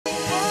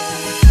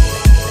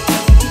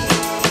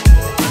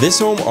This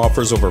home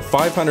offers over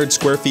 500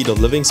 square feet of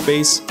living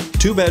space,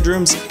 2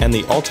 bedrooms, and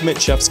the ultimate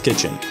chef's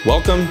kitchen.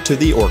 Welcome to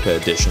the Orca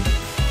Edition.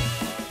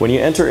 When you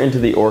enter into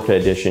the Orca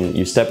Edition,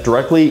 you step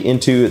directly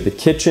into the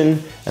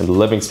kitchen and the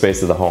living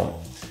space of the home.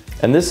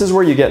 And this is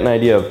where you get an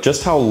idea of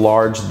just how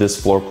large this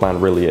floor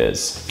plan really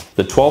is.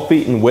 The 12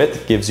 feet in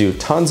width gives you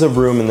tons of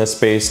room in this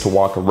space to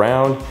walk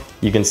around.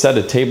 You can set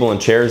a table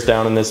and chairs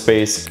down in this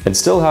space and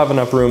still have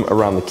enough room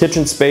around the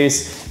kitchen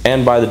space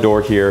and by the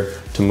door here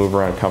to move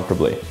around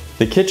comfortably.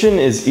 The kitchen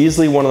is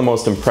easily one of the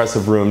most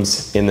impressive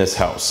rooms in this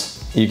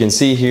house. You can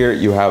see here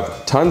you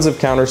have tons of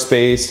counter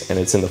space and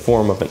it's in the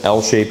form of an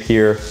L shape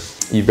here.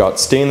 You've got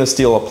stainless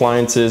steel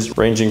appliances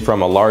ranging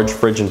from a large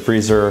fridge and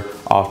freezer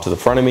off to the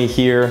front of me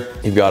here.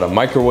 You've got a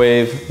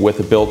microwave with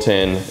a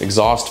built-in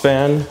exhaust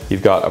fan.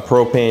 You've got a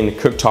propane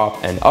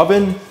cooktop and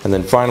oven. And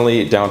then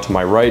finally down to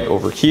my right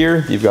over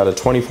here, you've got a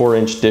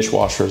 24-inch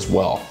dishwasher as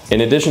well.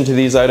 In addition to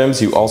these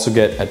items, you also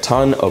get a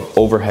ton of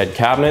overhead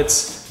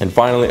cabinets. And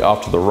finally,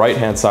 off to the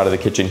right-hand side of the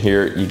kitchen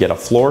here, you get a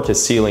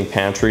floor-to-ceiling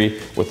pantry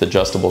with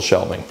adjustable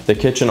shelving. The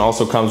kitchen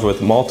also comes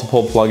with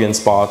multiple plug-in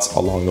spots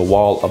along the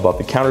wall above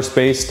the counter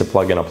space to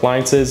plug in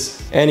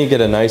appliances. And you get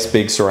a nice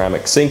big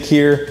ceramic sink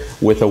here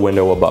with a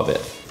window above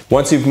it.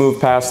 Once you've moved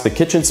past the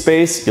kitchen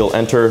space, you'll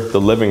enter the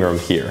living room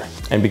here.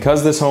 And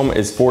because this home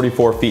is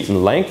 44 feet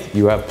in length,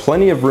 you have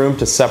plenty of room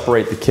to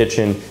separate the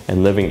kitchen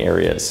and living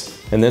areas.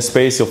 In this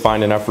space, you'll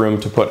find enough room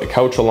to put a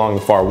couch along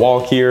the far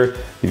wall here.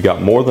 You've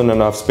got more than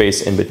enough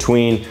space in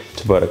between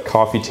to put a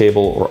coffee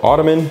table or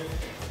ottoman.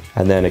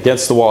 And then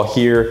against the wall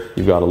here,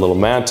 you've got a little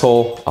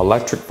mantle,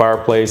 electric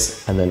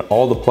fireplace, and then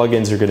all the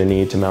plugins you're gonna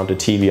need to mount a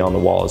TV on the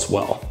wall as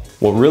well.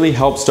 What really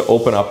helps to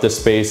open up this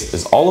space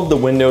is all of the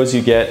windows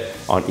you get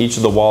on each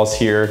of the walls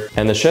here,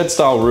 and the shed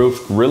style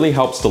roof really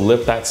helps to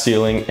lift that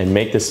ceiling and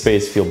make this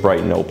space feel bright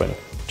and open.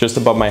 Just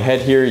above my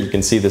head here, you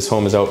can see this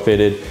home is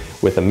outfitted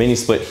with a mini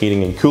split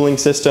heating and cooling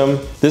system.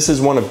 This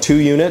is one of 2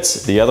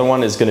 units. The other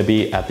one is going to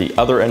be at the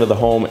other end of the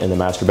home in the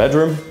master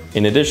bedroom.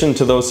 In addition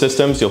to those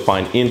systems, you'll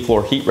find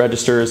in-floor heat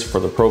registers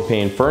for the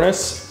propane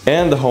furnace,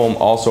 and the home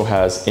also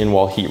has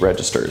in-wall heat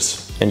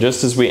registers. And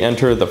just as we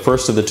enter the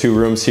first of the 2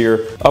 rooms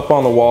here, up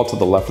on the wall to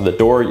the left of the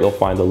door, you'll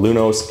find the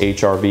Lunos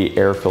HRV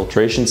air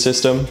filtration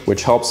system,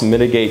 which helps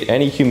mitigate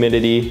any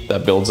humidity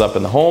that builds up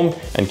in the home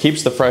and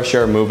keeps the fresh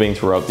air moving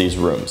throughout these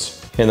rooms.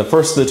 In the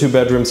first of the 2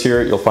 bedrooms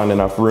here, you'll find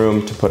enough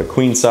room to put a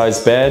queen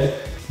size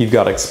bed. You've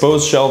got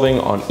exposed shelving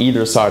on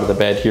either side of the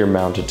bed here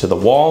mounted to the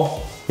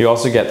wall. You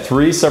also get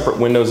 3 separate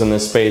windows in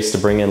this space to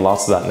bring in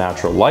lots of that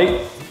natural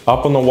light.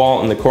 Up on the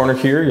wall in the corner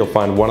here, you'll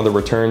find one of the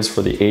returns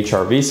for the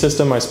HRV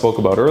system I spoke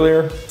about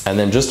earlier. And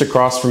then just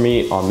across from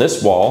me on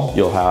this wall,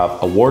 you'll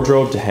have a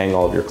wardrobe to hang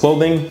all of your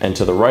clothing. And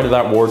to the right of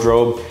that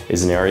wardrobe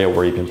is an area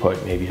where you can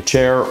put maybe a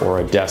chair or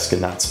a desk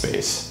in that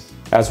space.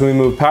 As we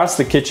move past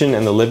the kitchen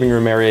and the living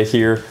room area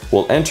here,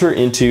 we'll enter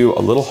into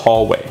a little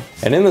hallway.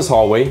 And in this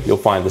hallway, you'll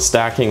find the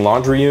stacking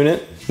laundry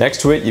unit.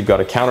 Next to it, you've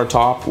got a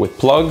countertop with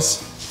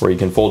plugs where you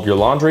can fold your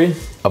laundry.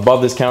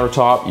 Above this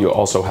countertop, you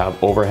also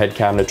have overhead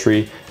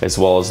cabinetry as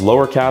well as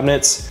lower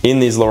cabinets. In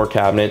these lower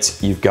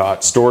cabinets, you've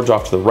got storage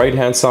off to the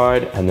right-hand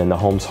side and then the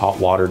home's hot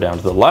water down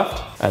to the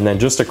left. And then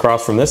just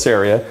across from this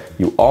area,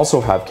 you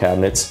also have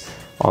cabinets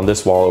on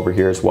this wall over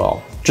here as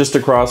well. Just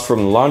across from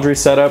the laundry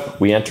setup,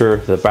 we enter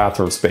the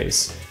bathroom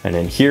space. And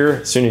in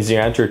here, as soon as you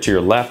enter to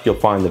your left, you'll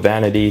find the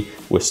vanity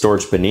with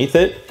storage beneath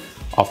it.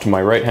 Off to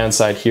my right-hand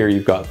side here,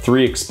 you've got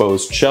 3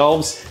 exposed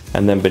shelves,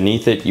 and then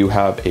beneath it, you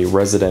have a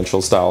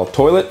residential style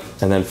toilet.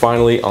 And then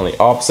finally, on the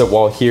opposite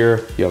wall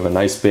here, you have a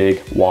nice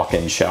big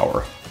walk-in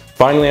shower.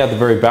 Finally, at the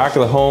very back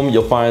of the home,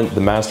 you'll find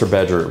the master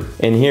bedroom.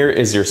 And here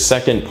is your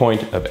second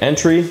point of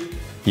entry.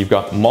 You've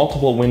got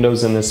multiple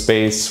windows in this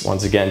space,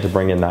 once again, to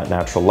bring in that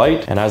natural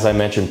light. And as I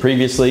mentioned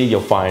previously, you'll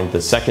find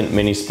the second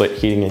mini split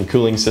heating and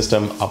cooling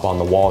system up on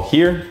the wall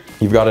here.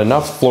 You've got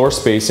enough floor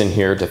space in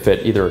here to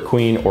fit either a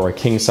queen or a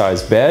king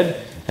size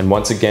bed. And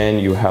once again,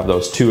 you have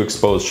those 2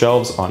 exposed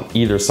shelves on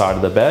either side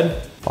of the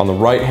bed. On the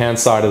right-hand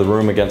side of the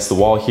room against the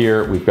wall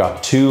here, we've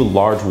got 2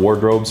 large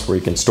wardrobes where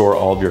you can store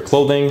all of your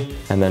clothing.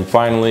 And then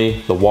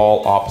finally, the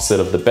wall opposite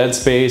of the bed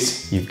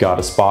space, you've got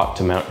a spot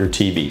to mount your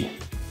TV.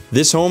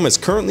 This home is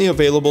currently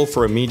available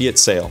for immediate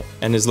sale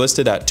and is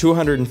listed at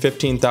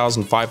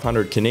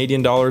 $215,500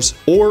 Canadian dollars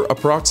or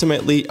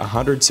approximately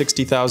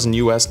 $160,000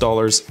 US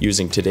dollars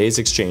using today's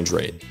exchange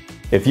rate.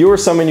 If you or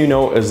someone you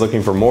know is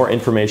looking for more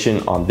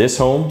information on this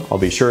home, I'll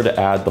be sure to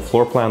add the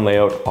floor plan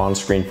layout on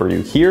screen for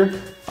you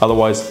here.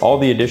 Otherwise, all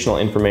the additional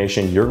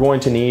information you're going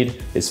to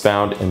need is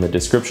found in the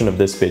description of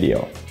this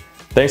video.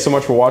 Thanks so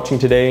much for watching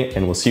today,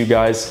 and we'll see you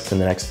guys in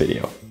the next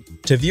video.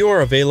 To view our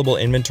available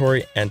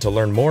inventory and to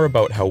learn more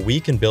about how we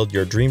can build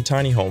your dream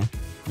tiny home,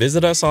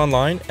 visit us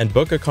online and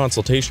book a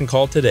consultation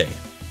call today.